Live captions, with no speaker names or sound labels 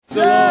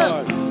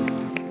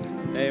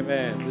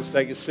Amen. Just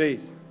take a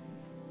seat.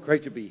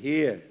 Great to be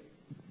here.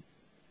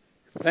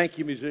 Thank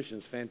you,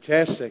 musicians.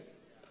 Fantastic.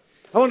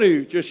 I want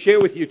to just share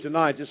with you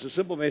tonight just a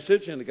simple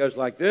message, and it goes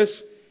like this.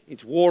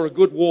 It's war, a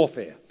good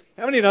warfare.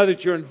 How many know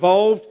that you're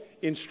involved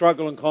in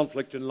struggle and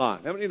conflict in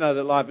life? How many know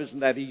that life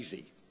isn't that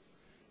easy?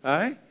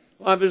 Life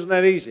isn't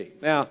that easy.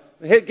 Now,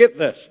 get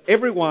this.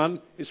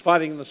 Everyone is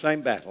fighting in the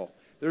same battle.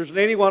 There isn't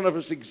any one of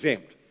us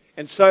exempt.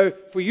 And so,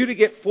 for you to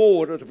get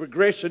forward or to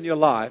progress in your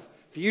life,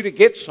 for you to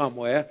get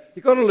somewhere,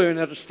 you've got to learn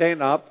how to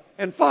stand up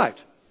and fight.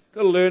 You've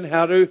got to learn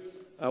how to,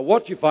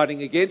 what you're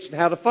fighting against and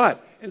how to fight.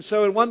 And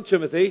so in 1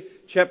 Timothy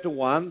chapter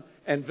 1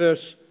 and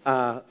verse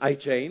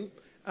 18,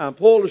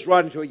 Paul is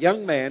writing to a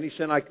young man. He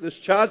said, this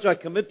charge I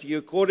commit to you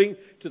according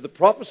to the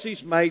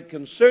prophecies made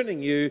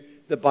concerning you,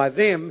 that by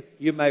them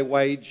you may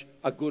wage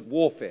a good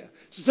warfare.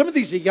 So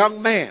Timothy's a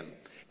young man,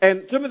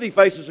 and Timothy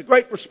faces a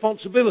great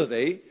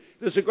responsibility.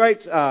 There's a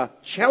great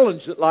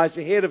challenge that lies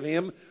ahead of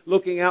him,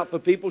 looking out for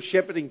people,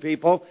 shepherding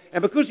people.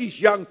 And because he's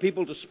young,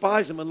 people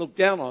despise him and look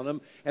down on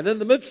him. And in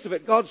the midst of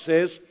it, God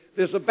says,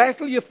 there's a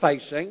battle you're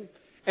facing.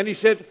 And he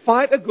said,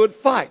 fight a good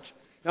fight.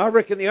 Now, I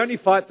reckon the only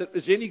fight that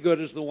is any good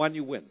is the one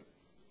you win.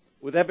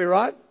 Would that be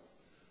right?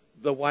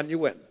 The one you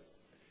win.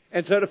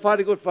 And so to fight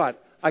a good fight,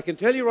 I can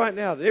tell you right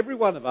now that every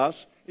one of us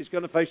is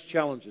going to face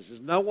challenges.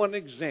 There's no one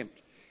exempt.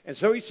 And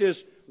so he says,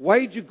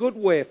 wage a good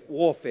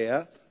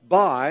warfare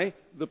by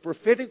the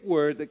prophetic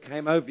word that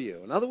came over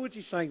you. In other words,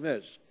 he's saying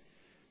this.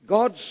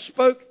 God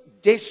spoke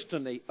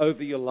destiny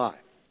over your life.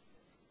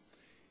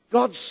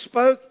 God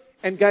spoke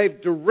and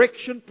gave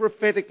direction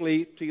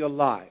prophetically to your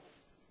life.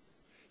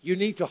 You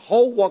need to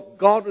hold what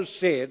God has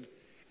said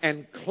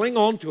and cling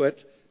on to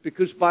it,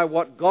 because by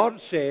what God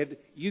said,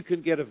 you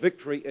can get a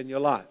victory in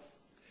your life.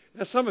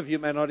 Now, some of you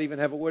may not even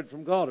have a word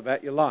from God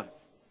about your life.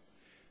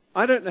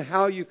 I don't know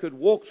how you could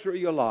walk through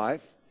your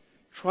life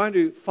trying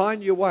to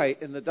find your way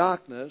in the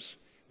darkness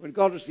when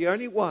God is the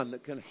only one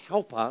that can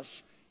help us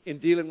in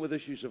dealing with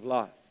issues of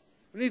life.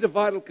 We need a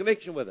vital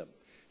connection with Him.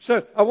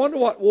 So I wonder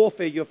what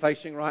warfare you're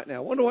facing right now. I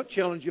wonder what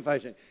challenge you're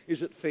facing.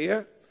 Is it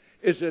fear?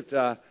 Is it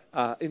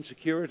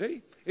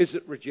insecurity? Is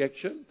it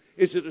rejection?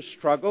 Is it a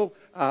struggle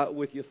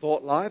with your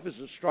thought life? Is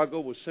it a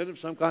struggle with sin of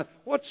some kind?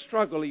 What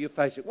struggle are you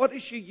facing? What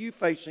issue are you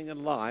facing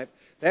in life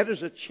that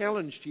is a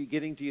challenge to you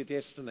getting to your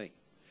destiny?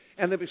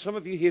 And there'll be some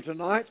of you here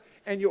tonight,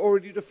 and you're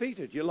already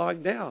defeated. You're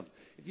lying down.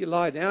 If you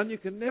lie down, you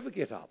can never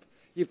get up.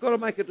 You've got to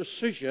make a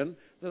decision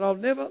that I'll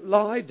never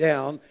lie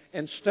down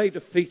and stay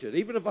defeated.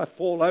 Even if I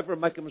fall over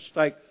and make a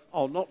mistake,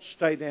 I'll not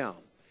stay down.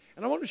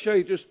 And I want to show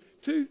you just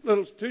two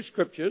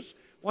scriptures.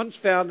 One's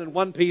found in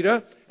 1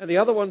 Peter, and the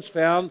other one's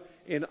found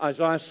in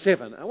Isaiah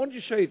 7. I want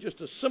to show you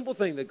just a simple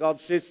thing that God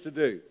says to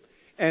do.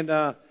 And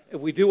if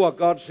we do what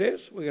God says,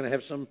 we're going to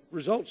have some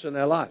results in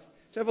our life.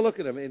 Let's have a look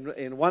at them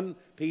in 1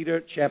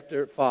 Peter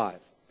chapter 5.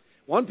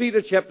 1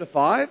 Peter chapter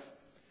 5,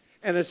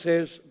 and it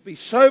says, be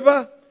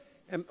sober,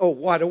 or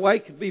wide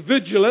awake, be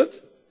vigilant,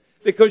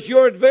 because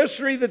your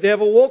adversary, the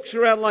devil, walks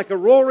around like a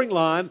roaring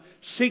lion,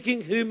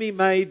 seeking whom he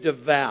may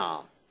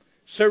devour.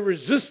 So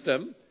resist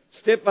him,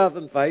 steadfast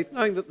in faith,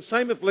 knowing that the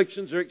same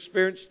afflictions are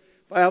experienced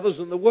by others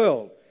in the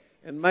world.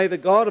 And may the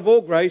God of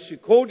all grace, who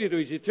called you to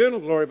His eternal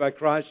glory by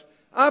Christ,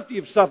 after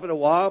you've suffered a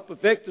while,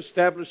 perfect,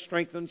 establish,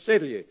 strengthen,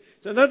 settle you.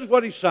 So notice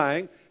what he's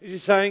saying.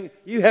 He's saying,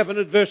 you have an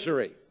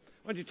adversary.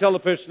 Why don't you tell the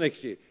person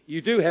next to you,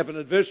 you do have an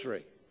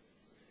adversary.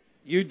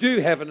 You do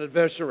have an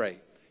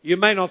adversary. You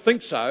may not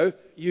think so.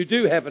 You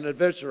do have an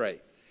adversary.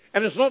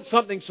 And it's not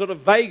something sort of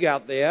vague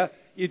out there.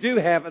 You do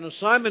have an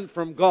assignment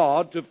from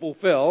God to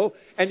fulfill,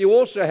 and you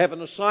also have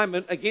an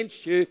assignment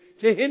against you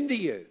to hinder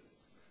you.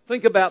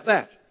 Think about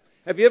that.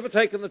 Have you ever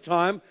taken the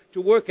time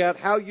to work out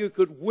how you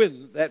could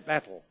win that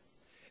battle?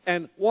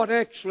 And what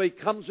actually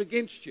comes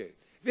against you?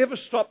 Have you ever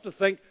stopped to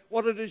think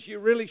what it is you're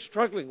really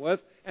struggling with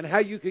and how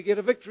you could get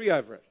a victory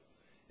over it?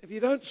 If you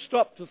don't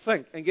stop to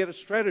think and get a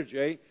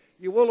strategy,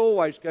 you will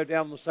always go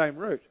down the same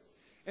route.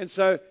 And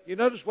so you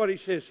notice what he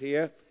says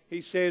here.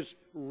 He says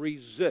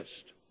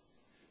resist.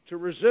 To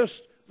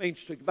resist means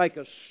to make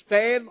a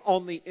stand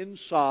on the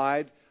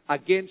inside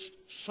against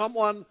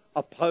someone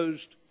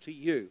opposed to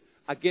you,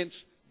 against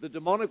the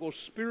demonic or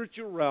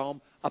spiritual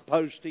realm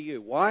opposed to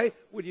you. Why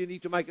would you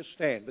need to make a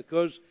stand?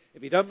 Because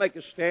if you don't make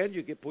a stand,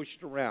 you get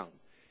pushed around.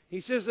 He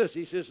says this.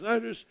 He says,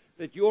 notice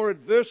that your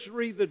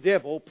adversary, the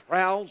devil,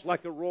 prowls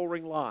like a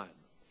roaring lion.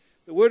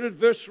 The word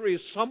adversary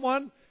is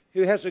someone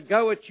who has a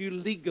go at you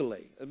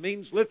legally. It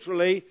means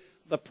literally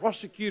the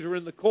prosecutor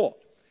in the court.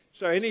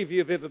 So any of you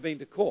have ever been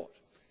to court?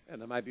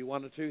 And there may be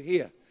one or two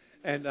here.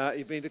 And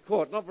you've been to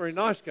court. Not very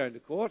nice going to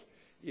court.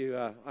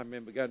 I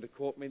remember going to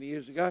court many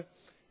years ago.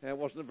 And it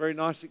wasn't a very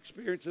nice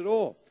experience at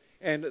all.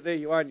 And there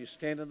you are, and you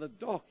stand in the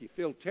dock. You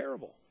feel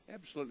terrible.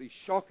 Absolutely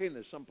shocking.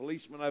 There's some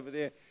policeman over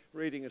there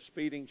reading a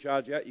speeding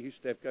charge out. You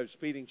used to have to go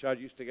speeding charge.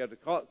 You used to go to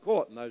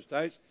court in those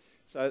days.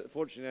 So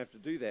fortunately, you don't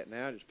have to do that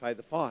now. Just pay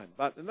the fine.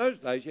 But in those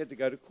days, you had to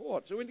go to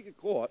court. So when you get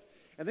to court,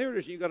 and there it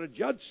is, you've got a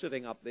judge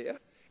sitting up there.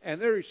 And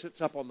there he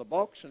sits up on the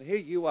box. And here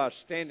you are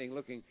standing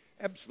looking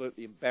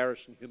absolutely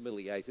embarrassed and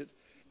humiliated.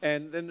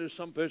 And then there's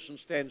some person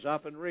stands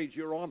up and reads,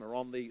 Your Honor,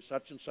 on the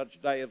such and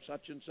such day of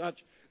such and such,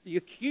 the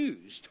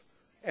accused.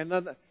 And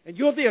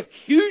you're the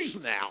accused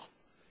now.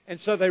 And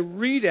so they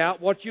read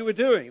out what you were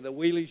doing, the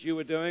wheelies you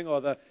were doing,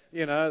 or the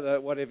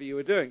whatever you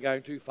were doing,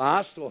 going too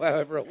fast, or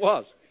however it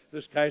was. In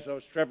this case, I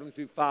was traveling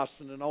too fast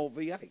in an old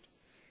V8,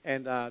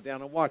 and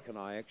down in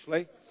Waikanae,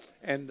 actually.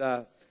 And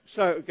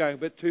so going a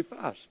bit too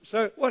fast.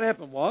 So what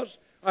happened was,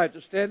 I had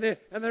to stand there,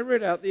 and they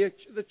read out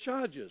the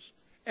charges.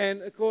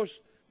 And, of course,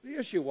 the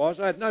issue was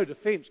I had no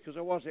defence because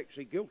I was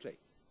actually guilty.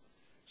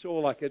 So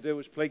all I could do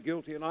was plead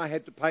guilty, and I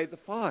had to pay the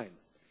fine.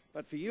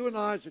 But for you and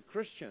I as a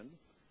Christian,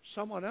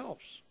 someone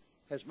else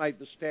has made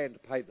the stand to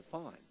pay the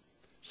fine.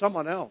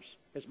 Someone else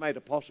has made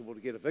it possible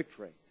to get a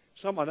victory.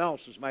 Someone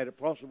else has made it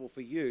possible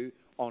for you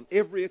on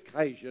every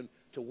occasion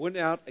to win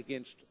out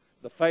against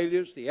the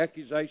failures, the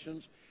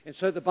accusations. And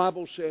so the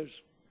Bible says,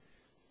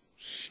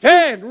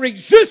 stand,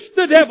 resist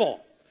the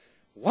devil.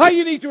 Why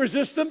you need to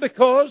resist him?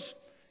 Because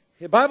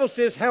the Bible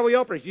says how he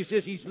operates. He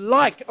says he's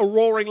like a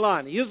roaring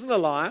lion. He isn't a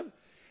lion.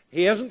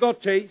 He hasn't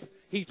got teeth.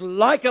 He's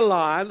like a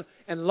lion,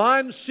 and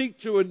lions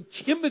seek to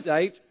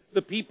intimidate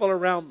the people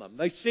around them.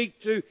 They seek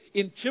to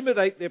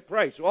intimidate their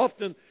prey. So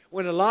often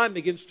when a lion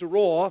begins to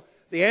roar,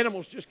 the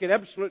animals just get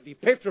absolutely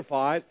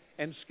petrified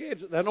and scared.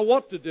 They don't know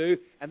what to do,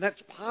 and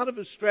that's part of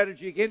his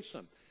strategy against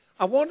them.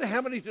 I wonder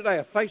how many today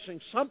are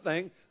facing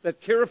something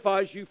that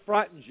terrifies you,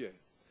 frightens you.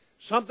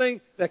 Something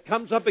that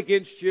comes up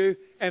against you,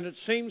 and it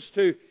seems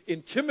to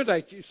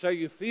intimidate you, so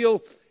you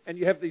feel and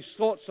you have these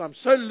thoughts, I'm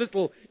so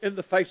little in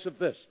the face of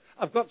this.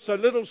 I've got so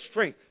little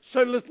strength,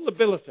 so little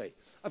ability.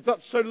 I've got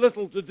so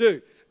little to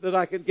do that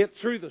I can get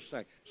through this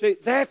thing. See,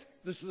 this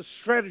is the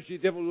strategy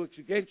the devil looks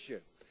against you.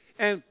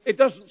 And it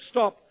doesn't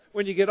stop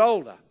when you get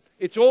older.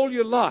 It's all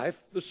your life.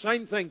 The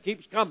same thing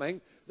keeps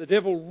coming. The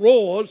devil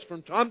roars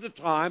from time to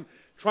time,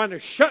 trying to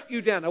shut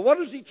you down. Now, what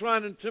does he try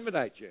and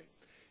intimidate you?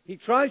 He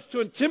tries to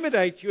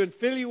intimidate you and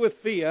fill you with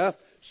fear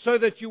so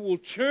that you will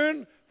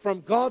turn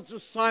from God's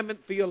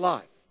assignment for your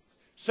life.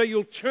 So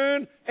you'll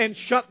turn and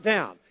shut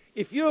down.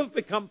 If you have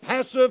become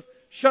passive,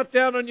 shut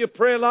down on your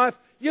prayer life,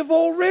 you've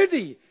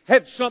already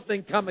had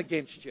something come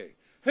against you.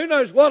 Who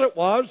knows what it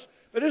was,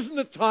 but isn't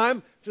it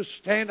time to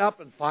stand up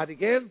and fight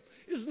again?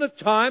 Isn't it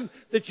time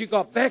that you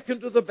got back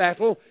into the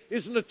battle?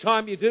 Isn't it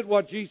time you did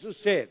what Jesus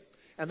said?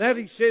 And that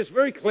he says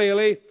very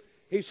clearly,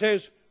 he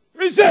says,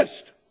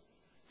 resist.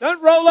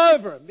 Don't roll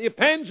over and be a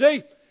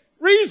pansy.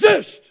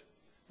 Resist.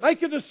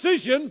 Make a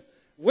decision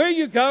where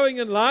you're going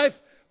in life,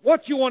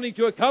 what you're wanting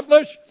to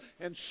accomplish,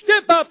 and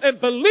step up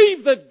and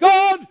believe that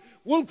God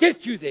will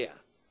get you there.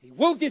 He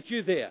will get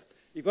you there.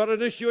 You've got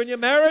an issue in your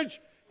marriage,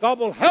 God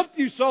will help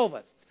you solve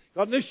it.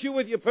 Got an issue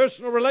with your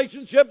personal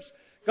relationships,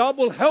 God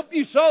will help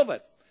you solve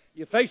it.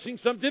 You're facing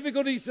some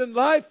difficulties in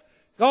life,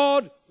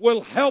 God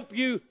will help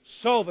you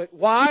solve it.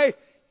 Why?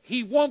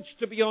 He wants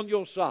to be on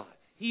your side.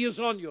 He is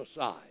on your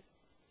side.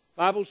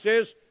 The Bible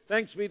says,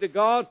 thanks be to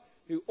God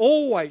who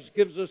always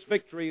gives us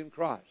victory in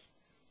Christ.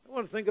 I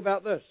want to think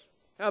about this.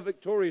 How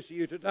victorious are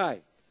you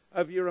today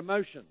over your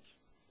emotions?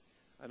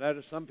 I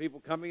notice some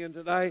people coming in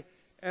today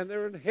and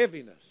they're in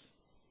heaviness.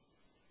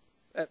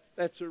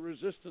 That's a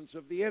resistance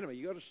of the enemy.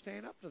 You've got to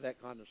stand up to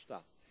that kind of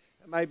stuff.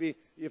 And maybe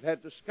you've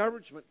had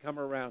discouragement come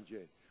around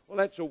you. Well,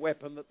 that's a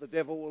weapon that the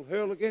devil will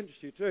hurl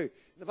against you too.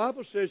 The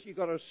Bible says you've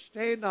got to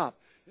stand up.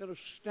 You've got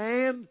to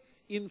stand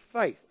in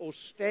faith or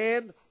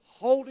stand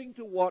holding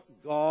to what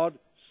God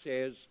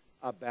says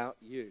about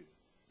you.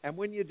 And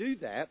when you do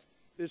that,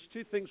 there's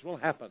two things will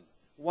happen.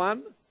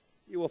 One,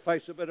 you will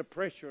face a bit of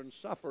pressure and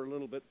suffer a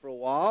little bit for a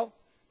while,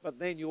 but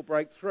then you'll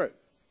break through.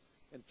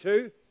 And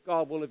two,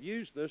 God will have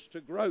used this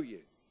to grow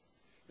you.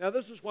 Now,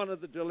 this is one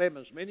of the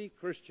dilemmas many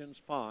Christians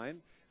find,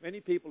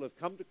 many people have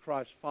come to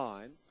Christ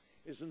find,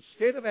 is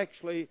instead of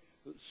actually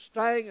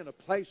staying in a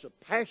place of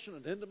passion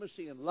and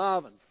intimacy and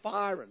love and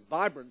fire and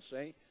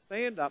vibrancy,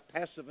 they end up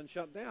passive and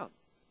shut down.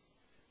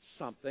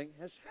 Something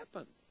has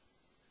happened.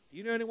 Do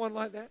you know anyone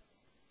like that?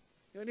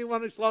 You know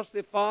anyone who's lost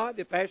their fire,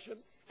 their passion?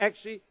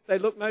 Actually, they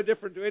look no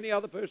different to any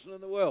other person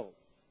in the world.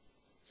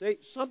 See,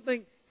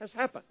 something has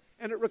happened.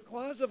 And it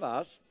requires of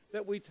us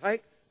that we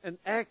take and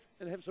act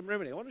and have some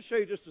remedy. I want to show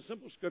you just a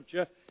simple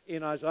scripture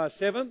in Isaiah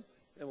 7,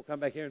 then we'll come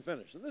back here and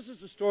finish. And this is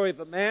the story of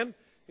a man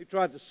who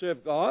tried to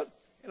serve God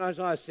in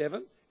Isaiah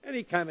 7, and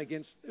he came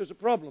against, there was a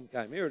problem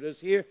came. Here it is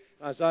here,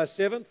 Isaiah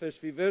 7,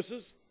 first few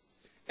verses.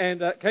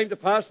 And it came to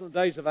pass in the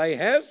days of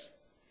Ahaz,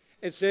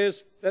 it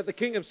says that the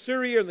king of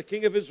Syria and the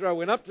king of Israel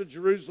went up to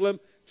Jerusalem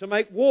to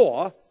make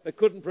war, but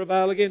couldn't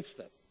prevail against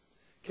it.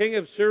 King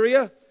of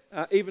Syria,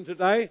 even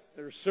today,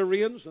 there are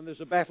Syrians, and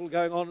there's a battle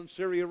going on in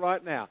Syria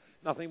right now.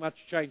 Nothing much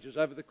changes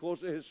over the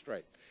course of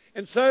history.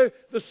 And so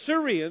the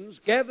Syrians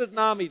gathered an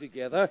army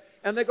together,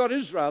 and they got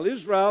Israel.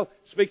 Israel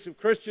speaks of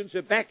Christians who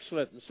are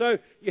backslidden. So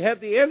you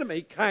had the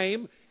enemy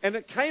came, and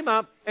it came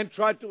up and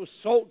tried to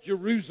assault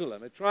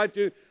Jerusalem. It tried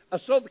to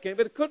assault the king,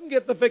 but it couldn't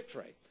get the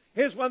victory.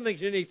 Here's one thing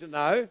you need to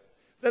know,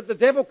 that the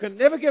devil can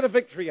never get a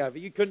victory over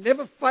you. You can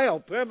never fail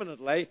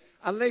permanently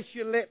unless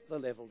you let the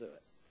devil do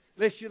it,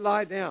 unless you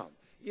lie down.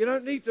 You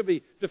don't need to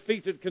be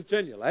defeated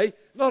continually.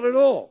 Not at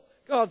all.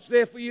 God's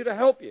there for you to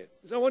help you.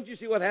 So I want you to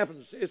see what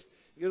happens.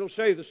 It'll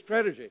show you the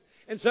strategy.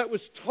 And so it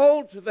was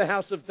told to the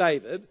house of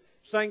David,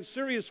 saying,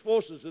 Syria's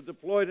forces are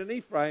deployed in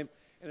Ephraim,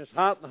 and his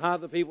heart and the heart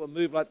of the people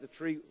move like the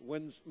tree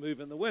winds move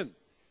in the wind.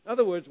 In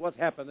other words, what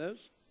happened is,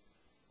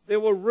 there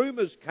were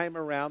rumors came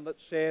around that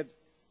said,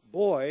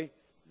 boy,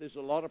 there's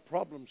a lot of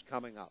problems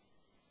coming up.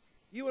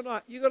 You and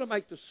I, you've got to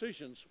make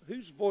decisions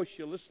whose voice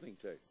you're listening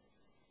to.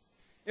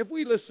 If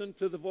we listen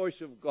to the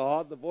voice of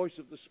God, the voice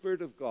of the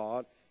Spirit of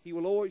God, He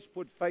will always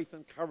put faith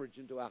and courage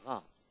into our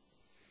heart.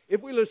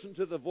 If we listen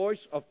to the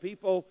voice of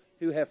people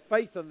who have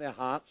faith in their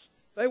hearts,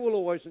 they will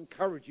always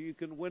encourage you. You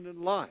can win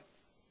in life.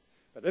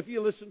 But if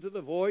you listen to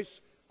the voice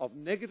of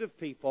negative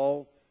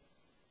people,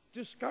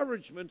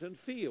 discouragement and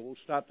fear will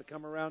start to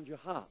come around your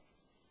heart.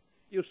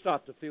 You'll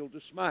start to feel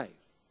dismayed.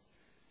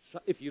 So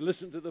if you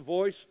listen to the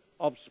voice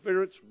of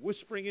spirits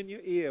whispering in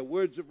your ear,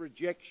 words of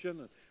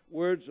rejection and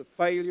words of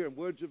failure and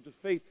words of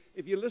defeat,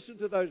 if you listen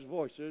to those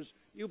voices,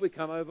 you'll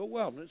become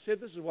overwhelmed. And it said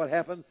this is what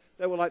happened.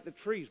 They were like the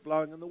trees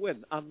blowing in the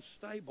wind,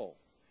 unstable.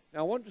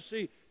 Now I want to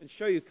see and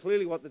show you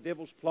clearly what the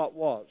devil's plot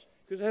was,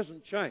 because it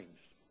hasn't changed.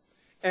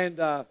 And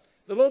the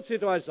Lord said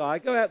to Isaiah,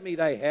 go out and meet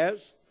Ahaz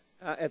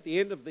at the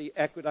end of the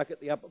aqueduct at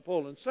the upper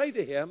pool, and say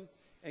to him,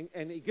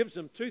 and he gives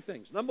them two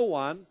things. Number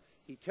one,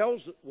 he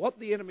tells what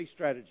the enemy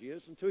strategy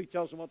is, and two, he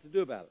tells them what to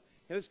do about it.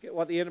 Now let's get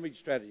what the enemy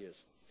strategy is.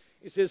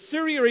 He says,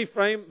 Syria,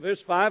 Ephraim, verse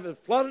 5,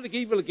 have plotted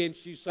evil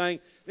against you, saying,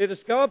 let us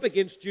go up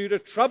against Judah,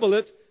 trouble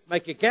it,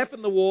 make a gap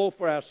in the wall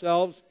for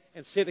ourselves,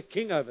 and set a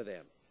king over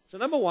them. So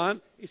number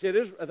one,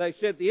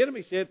 the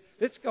enemy said,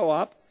 let's go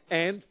up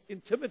and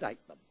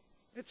intimidate them.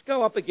 Let's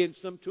go up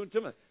against them to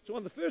intimidate. So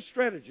one of the first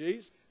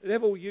strategies the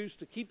devil will use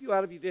to keep you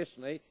out of your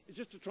destiny is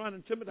just to try and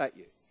intimidate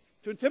you.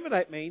 To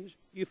intimidate means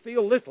you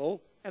feel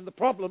little and the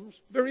problem's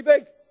very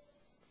big.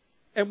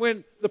 And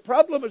when the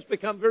problem has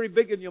become very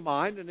big in your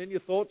mind and in your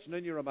thoughts and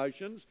in your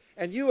emotions,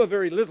 and you are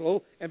very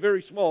little and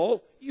very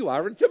small, you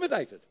are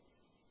intimidated.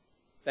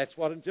 That's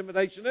what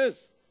intimidation is.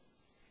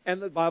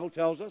 And the Bible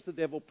tells us the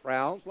devil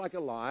prowls like a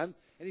lion,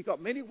 and he's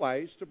got many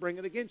ways to bring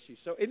it against you.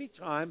 So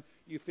anytime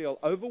you feel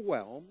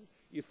overwhelmed,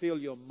 you feel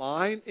in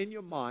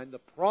your mind, the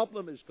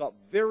problem has got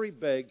very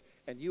big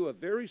and you are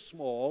very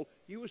small,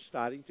 you are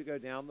starting to go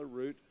down the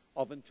route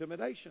of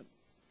intimidation.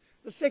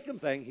 The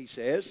second thing, he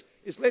says,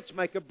 is let's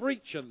make a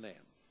breach in them.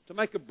 To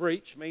make a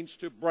breach means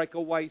to break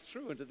a way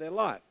through into their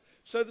life.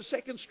 So the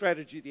second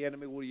strategy the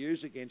enemy will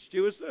use against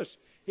you is this.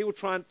 He will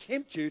try and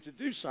tempt you to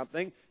do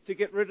something to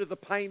get rid of the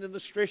pain and the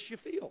stress you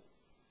feel.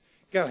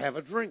 Go have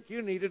a drink.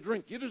 You need a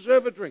drink. You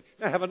deserve a drink.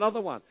 Now have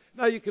another one.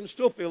 No, you can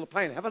still feel the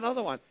pain. Have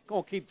another one. Go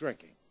on, keep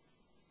drinking.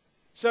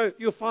 So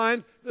you'll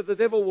find that the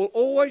devil will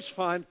always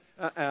find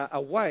a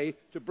way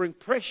to bring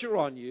pressure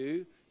on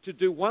you to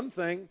do one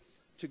thing,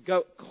 to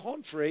go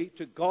contrary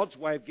to God's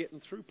way of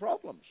getting through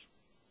problems.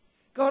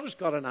 God has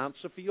got an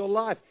answer for your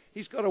life.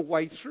 He's got a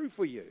way through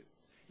for you.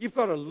 You've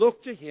got to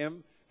look to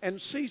Him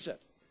and seize it.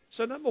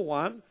 So number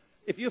one,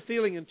 if you're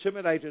feeling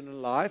intimidated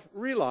in life,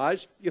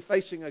 realize you're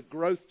facing a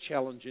growth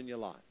challenge in your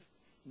life.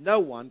 No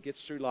one gets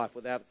through life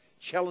without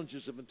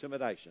challenges of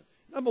intimidation.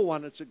 Number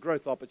one, it's a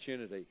growth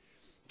opportunity.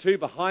 Two,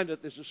 behind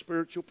it, there's a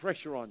spiritual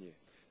pressure on you.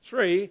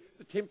 Three,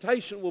 the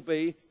temptation will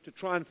be to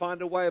try and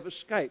find a way of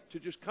escape, to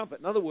just comfort.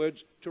 In other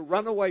words, to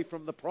run away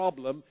from the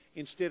problem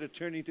instead of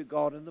turning to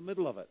God in the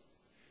middle of it.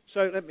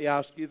 So let me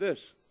ask you this.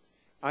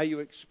 Are you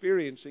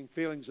experiencing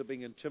feelings of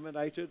being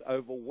intimidated,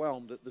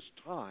 overwhelmed at this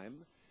time?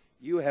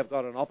 You have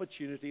got an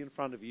opportunity in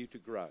front of you to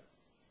grow.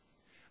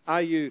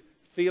 Are you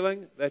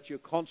feeling that you're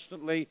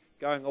constantly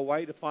going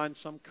away to find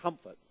some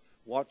comfort,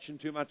 watching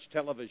too much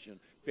television,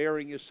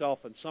 burying yourself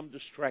in some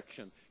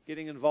distraction,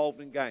 getting involved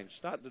in games,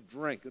 starting to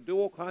drink, and do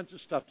all kinds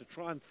of stuff to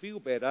try and feel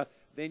better?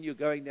 Then you're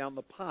going down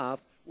the path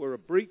where a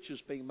breach is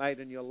being made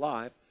in your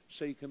life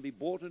so you can be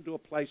brought into a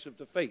place of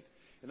defeat.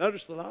 And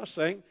notice the last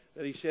thing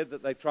that he said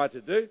that they tried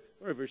to do.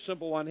 Very, very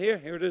simple one here.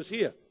 Here it is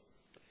here.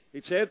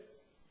 It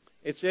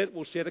said,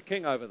 we'll set a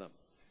king over them.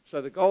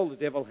 So the goal the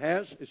devil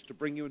has is to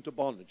bring you into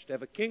bondage. To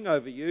have a king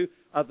over you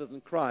other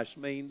than Christ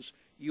means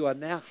you are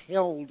now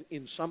held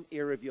in some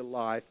area of your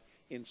life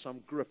in some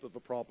grip of a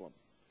problem.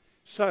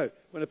 So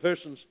when a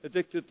person's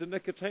addicted to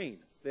nicotine,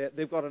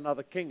 they've got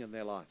another king in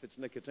their life. It's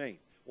nicotine.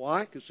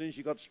 Why? Because as soon as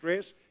you've got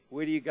stress,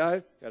 where do you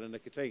go? Go to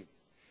nicotine.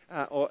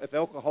 Or if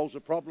alcohol's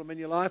a problem in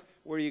your life,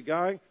 where are you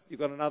going?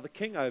 You've got another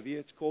king over you.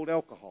 It's called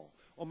alcohol.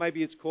 Or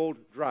maybe it's called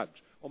drugs.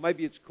 Or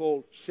maybe it's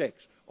called sex.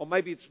 Or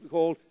maybe it's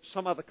called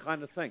some other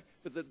kind of thing.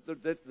 But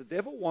the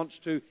devil wants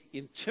to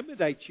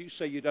intimidate you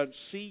so you don't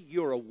see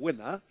you're a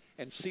winner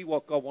and see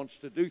what God wants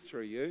to do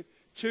through you.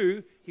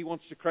 Two, he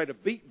wants to create a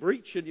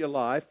breach in your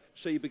life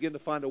so you begin to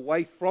find a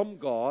way from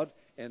God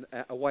and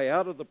a way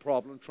out of the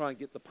problem, try and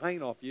get the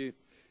pain off you.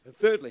 And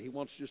thirdly, he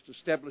wants just to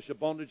establish a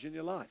bondage in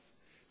your life.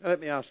 Now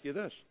let me ask you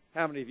this.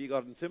 How many of you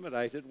got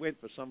intimidated,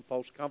 went for some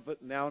false comfort,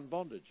 and now in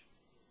bondage?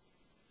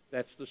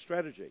 That's the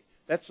strategy.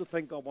 That's the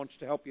thing God wants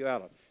to help you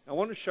out of. I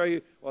want to show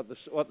you what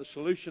the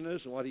solution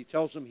is and what he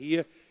tells them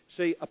here.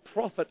 See, a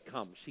prophet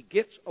comes. He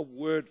gets a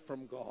word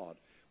from God.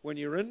 When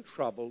you're in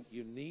trouble,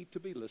 you need to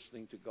be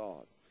listening to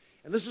God.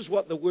 And this is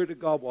what the word of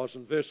God was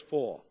in verse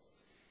 4.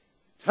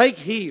 Take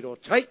heed or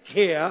take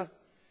care,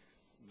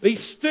 be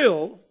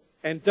still,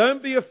 and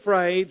don't be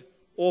afraid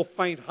or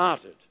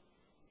faint-hearted.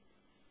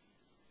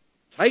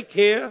 Take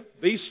care,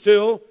 be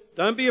still,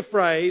 don't be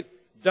afraid,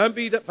 don't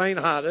be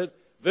faint-hearted.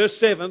 Verse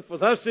 7, for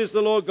thus says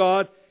the Lord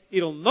God,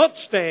 it'll not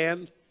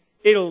stand,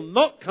 it'll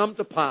not come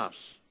to pass.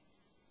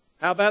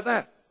 How about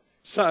that?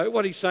 So,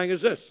 what he's saying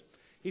is this.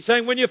 He's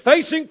saying when you're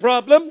facing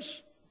problems,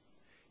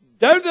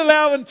 don't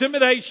allow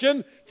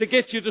intimidation to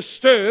get you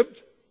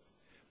disturbed,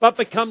 but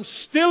become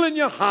still in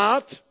your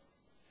heart,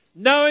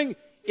 knowing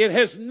it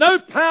has no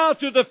power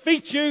to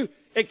defeat you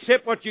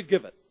except what you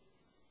give it.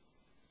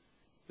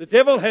 The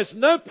devil has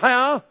no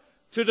power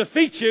to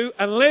defeat you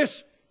unless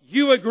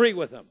you agree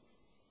with him.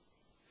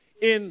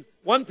 In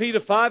 1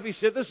 Peter 5, he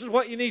said, this is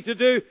what you need to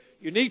do.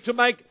 You need to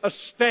make a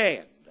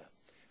stand.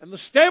 And the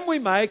stand we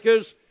make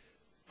is,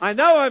 I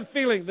know I'm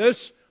feeling this.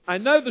 I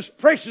know there's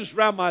pressures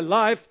around my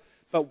life.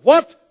 But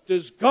what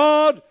does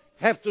God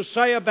have to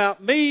say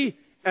about me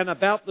and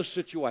about the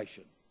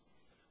situation?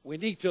 We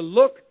need to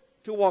look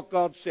to what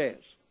God says.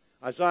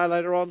 Isaiah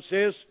later on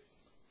says,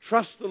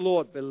 trust the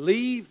Lord.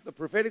 Believe the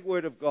prophetic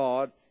word of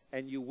God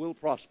and you will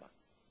prosper.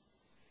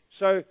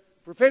 So,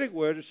 prophetic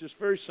word is just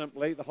very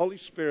simply the Holy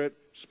Spirit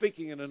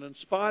speaking in an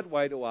inspired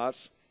way to us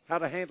how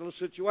to handle a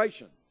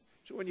situation.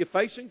 So when you're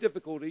facing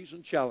difficulties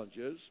and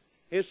challenges,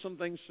 here's some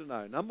things to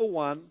know. Number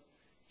one,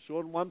 saw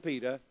in 1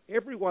 Peter,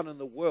 everyone in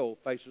the world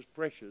faces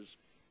pressures.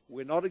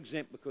 We're not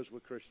exempt because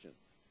we're Christian.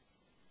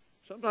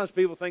 Sometimes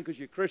people think because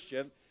you're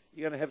Christian,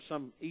 you're going to have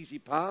some easy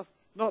path.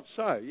 Not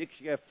so. You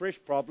actually have fresh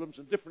problems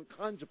and different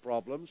kinds of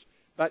problems,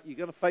 but you're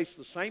going to face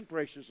the same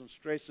pressures and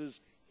stresses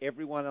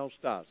everyone else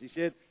does. He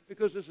said,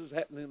 because this is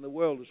happening in the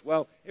world as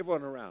well,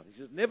 everyone around. He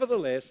says,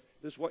 nevertheless,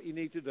 this is what you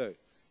need to do.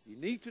 You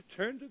need to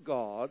turn to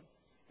God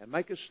and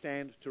make a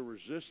stand to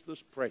resist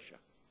this pressure.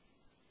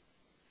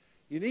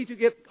 You need to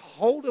get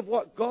hold of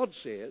what God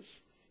says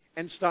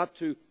and start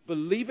to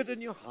believe it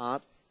in your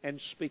heart and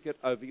speak it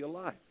over your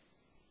life.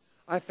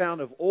 I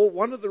found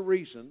one of the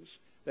reasons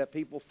that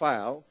people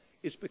fail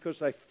is because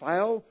they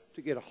fail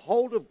to get a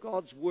hold of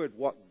God's word,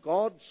 what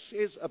God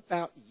says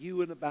about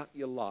you and about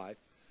your life,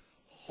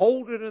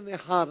 hold it in their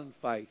heart and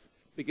faith,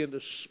 begin to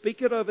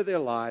speak it over their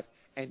life,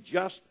 and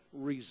just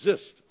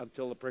resist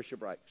until the pressure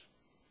breaks.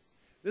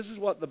 This is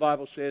what the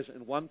Bible says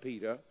in 1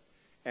 Peter,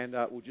 and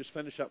we'll just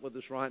finish up with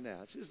this right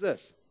now. It says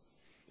this.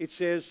 It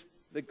says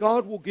that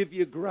God will give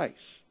you grace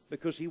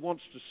because He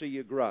wants to see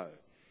you grow.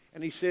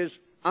 And He says,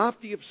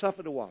 after you've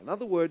suffered a while. In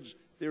other words,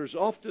 there is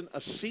often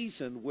a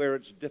season where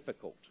it's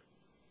difficult.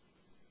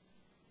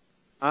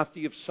 After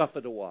you've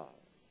suffered a while.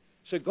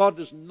 So God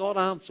does not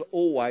answer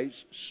always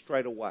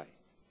straight away.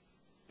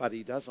 But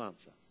He does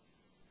answer.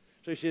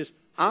 So He says,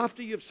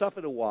 after you've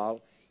suffered a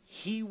while,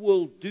 He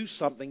will do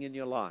something in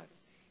your life.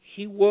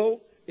 He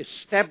will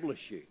establish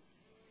you.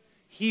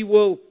 He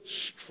will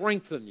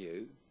strengthen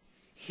you.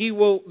 He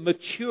will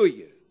mature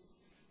you.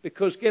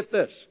 Because get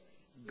this,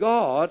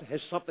 God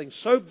has something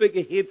so big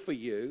ahead for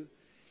you,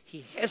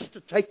 He has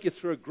to take you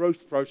through a growth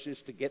process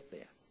to get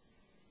there.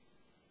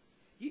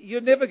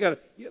 You're never going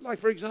to, like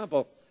for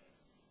example,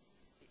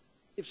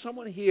 if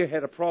someone here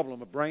had a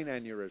problem, a brain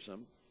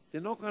aneurysm,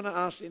 they're not going to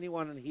ask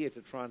anyone in here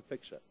to try and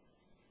fix it.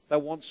 They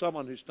want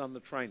someone who's done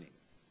the training,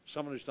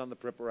 someone who's done the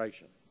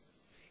preparation.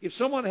 If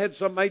someone had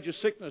some major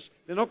sickness,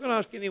 they're not going to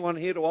ask anyone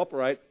here to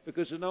operate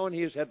because no one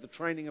here has had the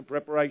training and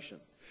preparation.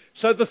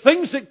 So the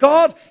things that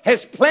God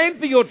has planned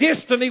for your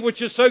destiny,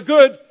 which is so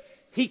good,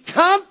 He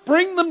can't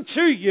bring them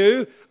to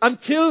you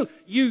until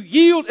you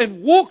yield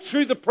and walk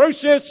through the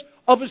process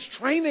of His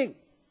training.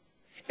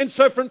 And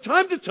so from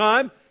time to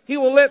time, He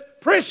will let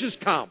pressures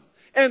come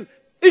and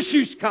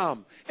issues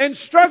come and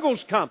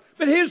struggles come.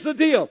 But here's the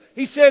deal.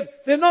 He said,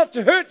 they're not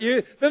to hurt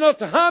you, they're not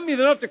to harm you,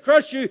 they're not to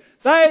crush you.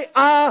 They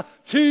are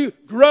to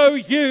grow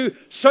you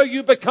so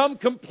you become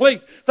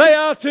complete. They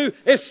are to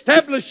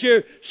establish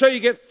you so you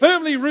get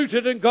firmly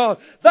rooted in God.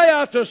 They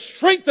are to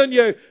strengthen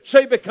you so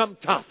you become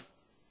tough.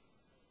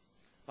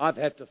 I've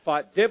had to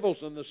fight devils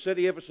in the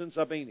city ever since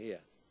I've been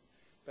here.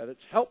 But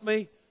it's helped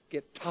me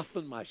get tough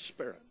in my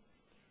spirit.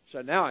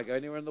 So now I go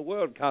anywhere in the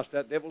world and cast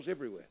out devils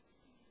everywhere.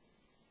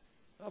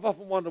 I've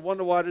often wondered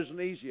why it isn't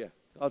easier.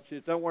 God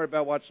says, don't worry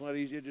about why it's not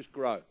easier, just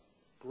grow.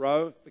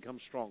 Grow, become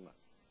stronger.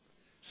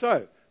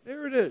 So,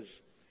 there it is.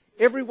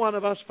 Every one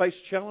of us face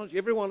challenge.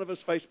 Every one of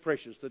us face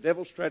pressures. The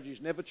devil's strategies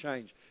never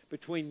change.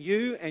 Between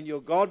you and your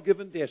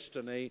God-given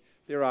destiny,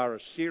 there are a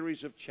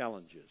series of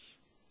challenges.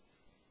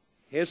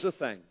 Here's the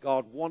thing.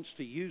 God wants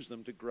to use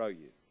them to grow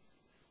you.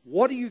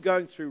 What are you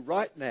going through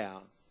right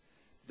now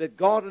that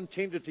God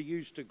intended to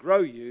use to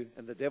grow you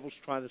and the devil's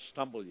trying to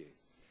stumble you?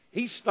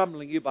 He's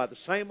stumbling you by the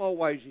same old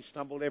ways He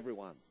stumbled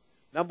everyone.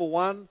 Number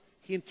one,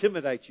 He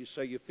intimidates you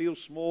so you feel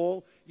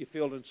small, you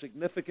feel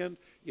insignificant,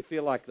 you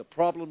feel like the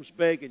problem's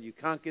big and you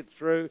can't get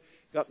through.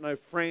 Got no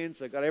friends,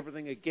 they've got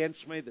everything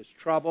against me, there's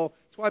trouble.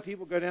 That's why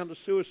people go down to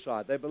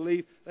suicide. They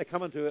believe, they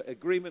come into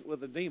agreement with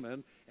the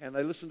demon and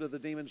they listen to the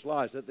demon's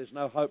lies, that there's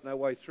no hope, no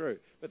way through.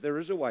 But there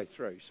is a way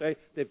through. See,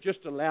 they've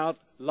just allowed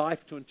life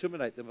to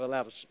intimidate them, they've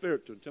allowed a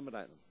spirit to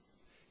intimidate them.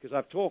 Because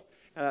I've talked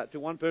to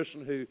one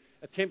person who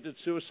attempted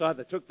suicide.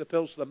 They took the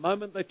pills. The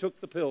moment they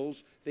took the pills,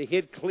 their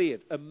head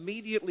cleared,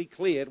 immediately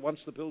cleared once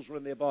the pills were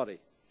in their body.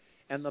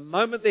 And the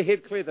moment their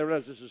head cleared, they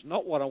realized, this is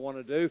not what I want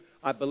to do.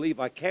 I believe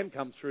I can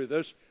come through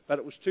this, but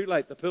it was too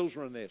late. The pills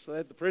were in there. So they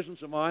had the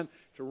presence of mind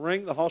to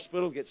ring the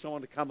hospital, get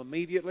someone to come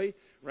immediately,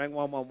 rang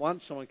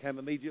 111, someone came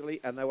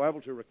immediately, and they were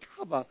able to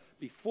recover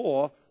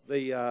before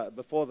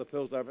the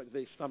pills,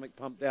 their stomach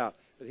pumped out.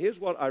 But here's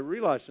what I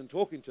realized in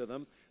talking to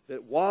them,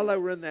 that while they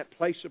were in that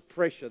place of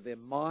pressure, their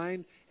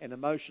mind and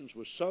emotions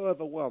were so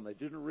overwhelmed, they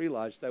didn't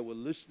realize they were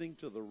listening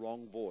to the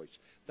wrong voice.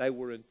 They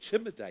were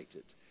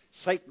intimidated.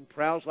 Satan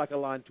prowls like a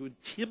lion to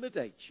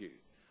intimidate you.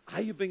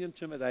 Are you being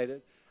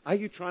intimidated? Are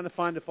you trying to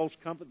find a false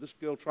comfort? This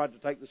girl tried to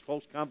take this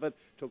false comfort,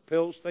 took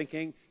pills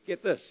thinking,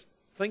 get this,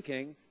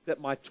 thinking that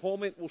my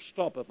torment will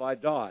stop if I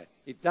die.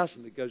 It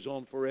doesn't. It goes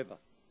on forever.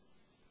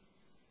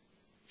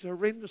 It's a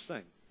horrendous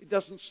thing. It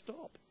doesn't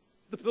stop.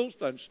 The pills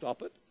don't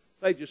stop it.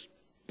 They just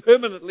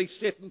permanently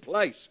set in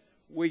place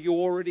where you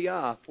already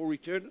are for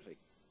eternity.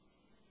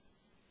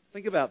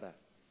 Think about that.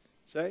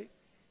 See?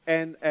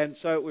 And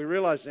so we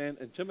realize then,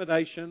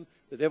 intimidation,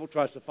 the devil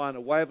tries to find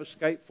a way of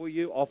escape for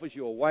you, offers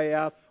you a way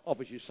out,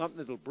 offers you something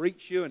that will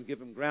breach you and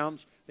give him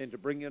grounds then to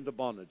bring you into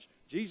bondage.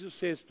 Jesus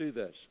says, do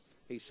this.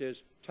 He says,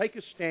 take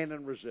a stand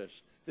and resist.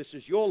 This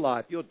is your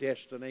life, your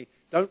destiny.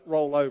 Don't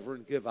roll over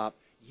and give up.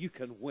 You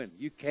can win.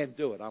 You can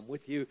do it. I'm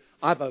with you.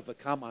 I've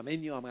overcome. I'm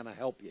in you. I'm going to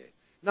help you.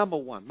 Number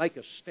one, make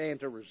a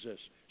stand to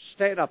resist.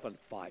 Stand up and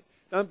fight.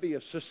 Don't be a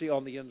sissy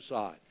on the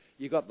inside.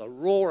 You've got the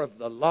roar of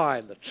the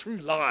lion, the true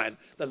lion,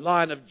 the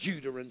Lion of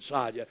Judah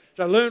inside you.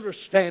 So learn to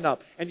stand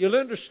up. And you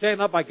learn to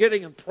stand up by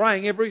getting and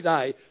praying every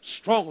day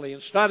strongly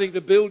and starting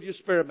to build your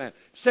spirit man.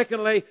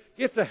 Secondly,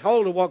 get the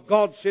hold of what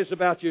God says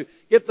about you.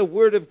 Get the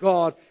Word of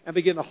God and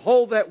begin to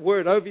hold that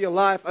Word over your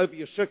life, over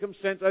your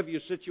circumstance, over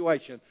your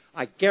situation.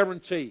 I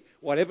guarantee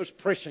whatever's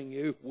pressing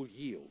you will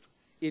yield.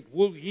 It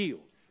will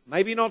yield.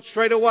 Maybe not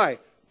straight away,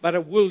 but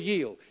it will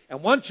yield.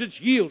 And once it's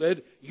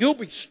yielded, you'll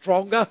be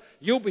stronger,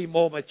 you'll be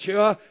more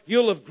mature,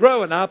 you'll have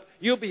grown up,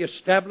 you'll be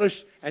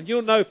established, and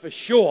you'll know for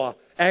sure,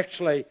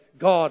 actually,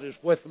 God is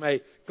with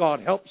me, God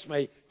helps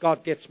me,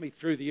 God gets me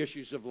through the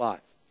issues of life.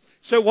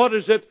 So what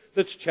is it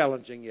that's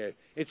challenging you?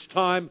 It's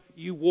time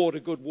you warred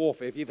a good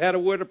warfare. If you've had a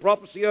word of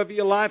prophecy over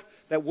your life,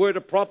 that word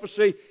of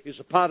prophecy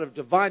is a part of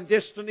divine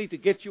destiny to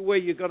get you where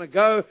you're going to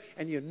go,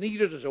 and you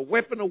need it as a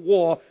weapon of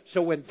war.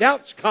 So when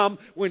doubts come,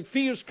 when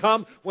fears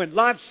come, when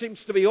life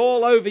seems to be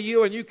all over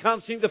you and you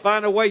can't seem to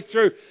find a way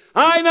through,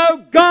 I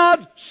know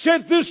God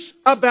said this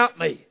about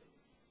me.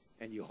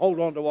 And you hold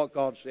on to what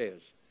God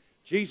says.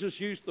 Jesus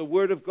used the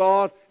Word of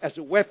God as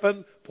a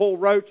weapon. Paul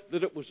wrote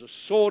that it was a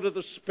sword of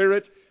the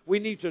Spirit. We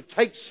need to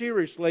take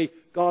seriously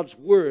God's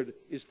Word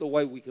is the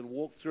way we can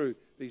walk through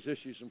these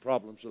issues and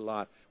problems of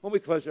life. When we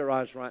close our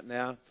eyes right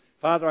now,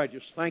 Father, I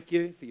just thank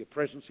you for your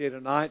presence here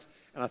tonight.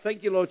 And I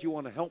thank you, Lord, you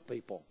want to help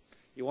people.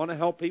 You want to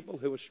help people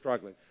who are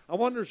struggling. I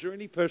wonder, is there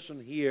any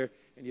person here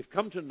and you've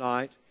come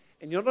tonight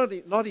and you're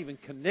not even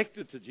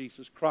connected to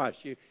Jesus Christ.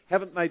 You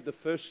haven't made the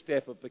first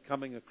step of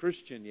becoming a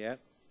Christian yet,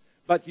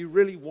 but you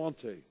really want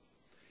to.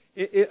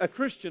 A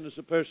Christian is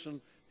a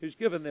person who's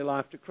given their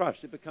life to Christ.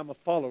 They become a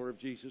follower of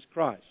Jesus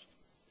Christ.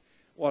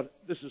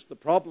 This is the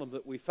problem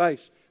that we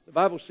face. The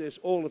Bible says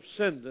all have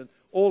sinned and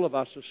all of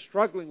us are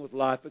struggling with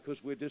life because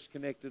we're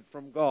disconnected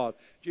from God.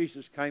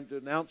 Jesus came to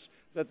announce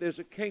that there's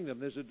a kingdom,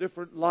 there's a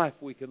different life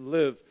we can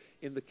live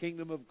in the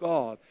kingdom of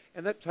God.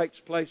 And that takes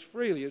place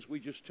freely as we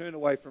just turn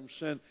away from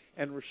sin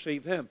and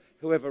receive Him.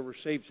 Whoever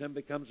receives Him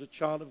becomes a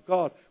child of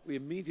God. We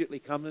immediately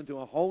come into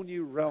a whole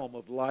new realm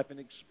of life and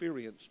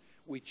experience.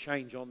 We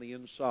change on the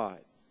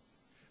inside.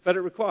 But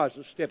it requires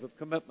a step of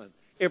commitment.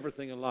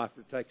 Everything in life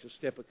takes a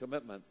step of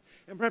commitment.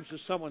 And perhaps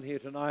there's someone here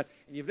tonight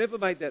and you've never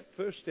made that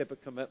first step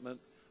of commitment.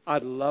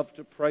 I'd love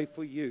to pray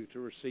for you to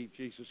receive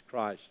Jesus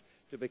Christ,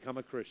 to become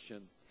a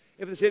Christian.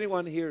 If there's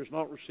anyone here who's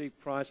not received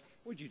Christ,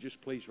 would you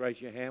just please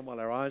raise your hand while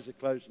our eyes are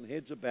closed and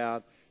heads are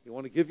bowed? You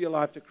want to give your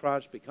life to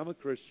Christ, become a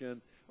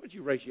Christian, would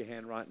you raise your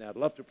hand right now? I'd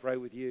love to pray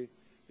with you.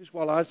 Just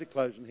while eyes are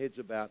closed and heads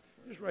are bowed,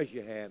 just raise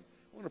your hand.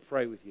 I want to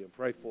pray with you and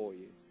pray for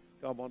you.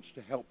 God wants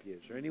to help you.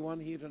 Is there anyone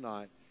here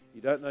tonight,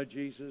 you don't know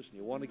Jesus and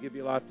you want to give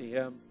your life to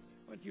Him?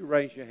 Why don't you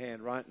raise your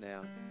hand right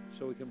now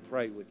so we can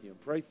pray with you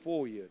and pray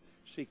for you.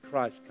 See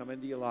Christ come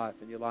into your life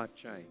and your life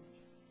change.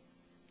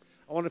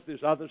 I wonder if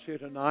there's others here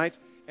tonight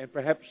and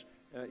perhaps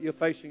you're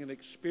facing an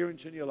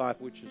experience in your life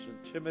which is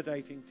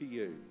intimidating to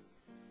you.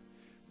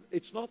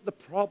 It's not the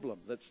problem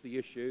that's the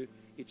issue.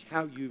 It's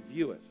how you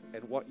view it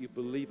and what you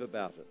believe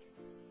about it.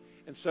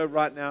 And so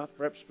right now,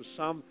 perhaps for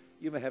some,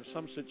 you may have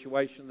some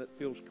situation that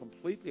feels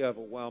completely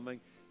overwhelming.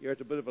 you're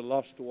at a bit of a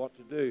loss to what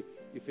to do.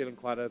 You're feeling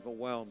quite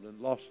overwhelmed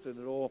and lost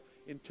in it all,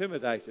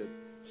 intimidated.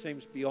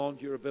 Seems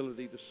beyond your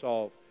ability to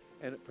solve.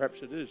 And perhaps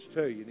it is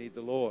too. You need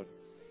the Lord.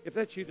 If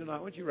that's you tonight,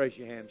 why don't you raise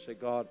your hand and say,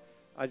 God,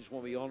 I just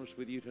want to be honest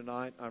with you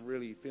tonight. I'm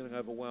really feeling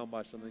overwhelmed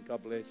by something.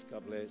 God bless.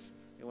 God bless.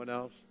 Anyone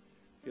else?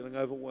 Feeling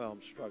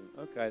overwhelmed, struggling.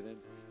 Okay, then.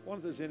 I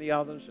wonder if there's any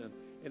others.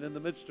 And in the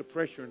midst of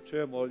pressure and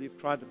turmoil, you've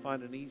tried to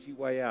find an easy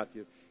way out.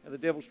 And the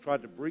devil's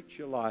tried to breach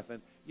your life.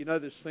 And you know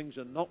there's things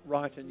that are not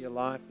right in your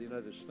life. You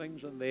know there's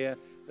things in there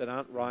that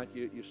aren't right.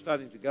 You're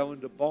starting to go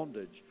into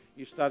bondage.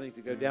 You're starting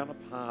to go down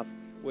a path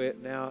where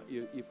now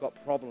you've got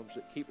problems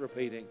that keep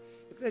repeating.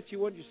 If that's you,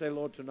 why don't you say,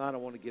 Lord, tonight I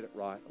want to get it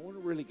right. I want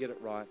to really get it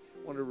right.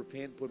 I want to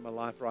repent, put my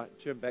life right,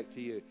 and turn back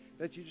to you. If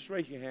that's you, just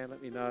raise your hand.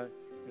 Let me know.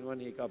 Anyone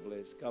here? God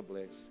bless. God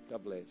bless.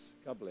 God bless.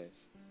 God bless.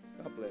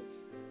 God bless.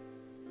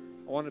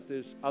 I wonder if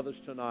there's others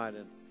tonight,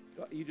 and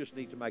God, you just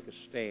need to make a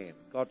stand.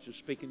 God's just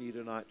speaking to you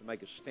tonight to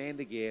make a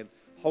stand again.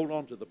 Hold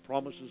on to the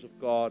promises of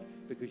God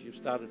because you've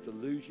started to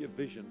lose your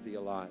vision for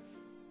your life.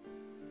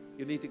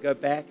 You need to go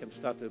back and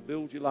start to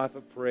build your life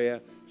of prayer.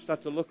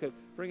 Start to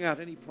bring out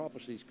any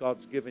prophecies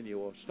God's given you,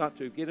 or start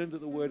to get into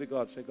the Word of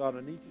God. Say, God,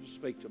 I need you to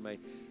speak to me,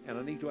 and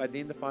I need to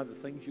identify the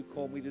things you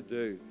call me to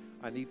do.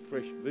 I need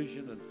fresh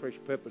vision and fresh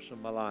purpose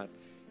in my life.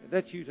 If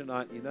that's you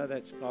tonight, you know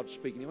that's God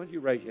speaking. Why don't you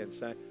raise your hand and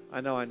say,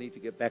 I know I need to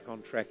get back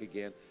on track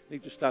again. I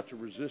need to start to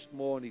resist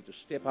more. I need to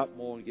step up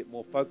more and get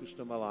more focused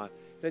in my life.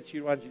 If that's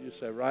you, why don't you just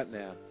say right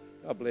now,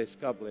 God bless,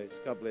 God bless,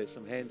 God bless.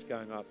 Some hands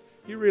going up.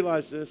 Do you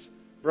realize this?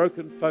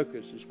 Broken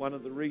focus is one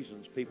of the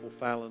reasons people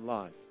fail in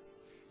life.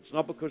 It's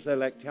not because they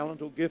lack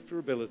talent or gift or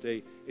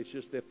ability. It's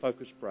just their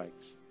focus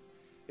breaks.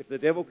 If the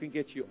devil can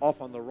get you off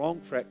on the wrong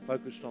track,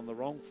 focused on the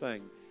wrong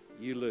thing,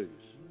 you lose.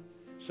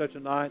 So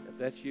tonight, if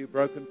that's you,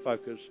 broken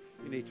focus,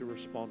 you need to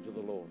respond to the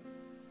Lord.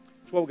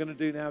 That's what we're going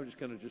to do now. We're just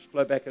going to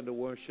flow back into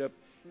worship.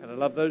 And I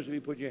love those of you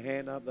who put your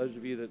hand up, those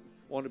of you that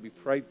want to be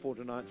prayed for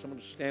tonight, someone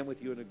to stand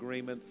with you in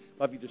agreement.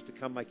 Love you just to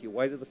come make your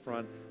way to the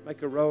front.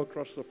 Make a row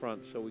across the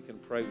front so we can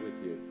pray with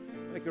you.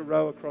 Make a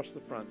row across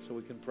the front so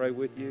we can pray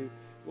with you.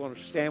 We want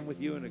to stand with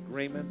you in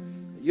agreement.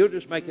 You're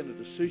just making a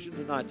decision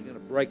tonight. You're going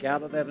to break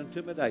out of that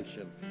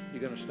intimidation.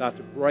 You're going to start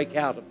to break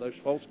out of those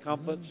false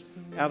comforts,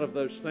 out of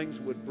those things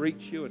that would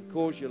breach you and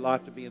cause your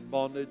life to be in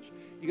bondage.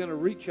 You're going to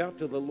reach out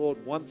to the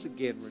Lord once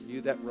again,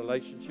 renew that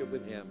relationship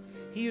with Him.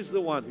 He is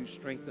the one who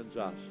strengthens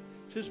us.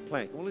 It's His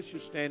plan. Well, let's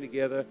just stand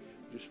together,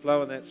 just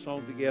flow in that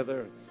song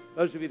together.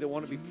 Those of you that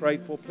want to be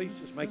prayed for, please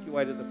just make your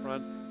way to the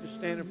front. Just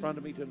stand in front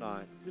of me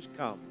tonight. Just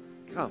come.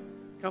 Come.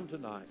 Come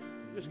tonight.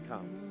 Just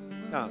come.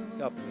 Come.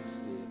 God bless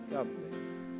you. God bless.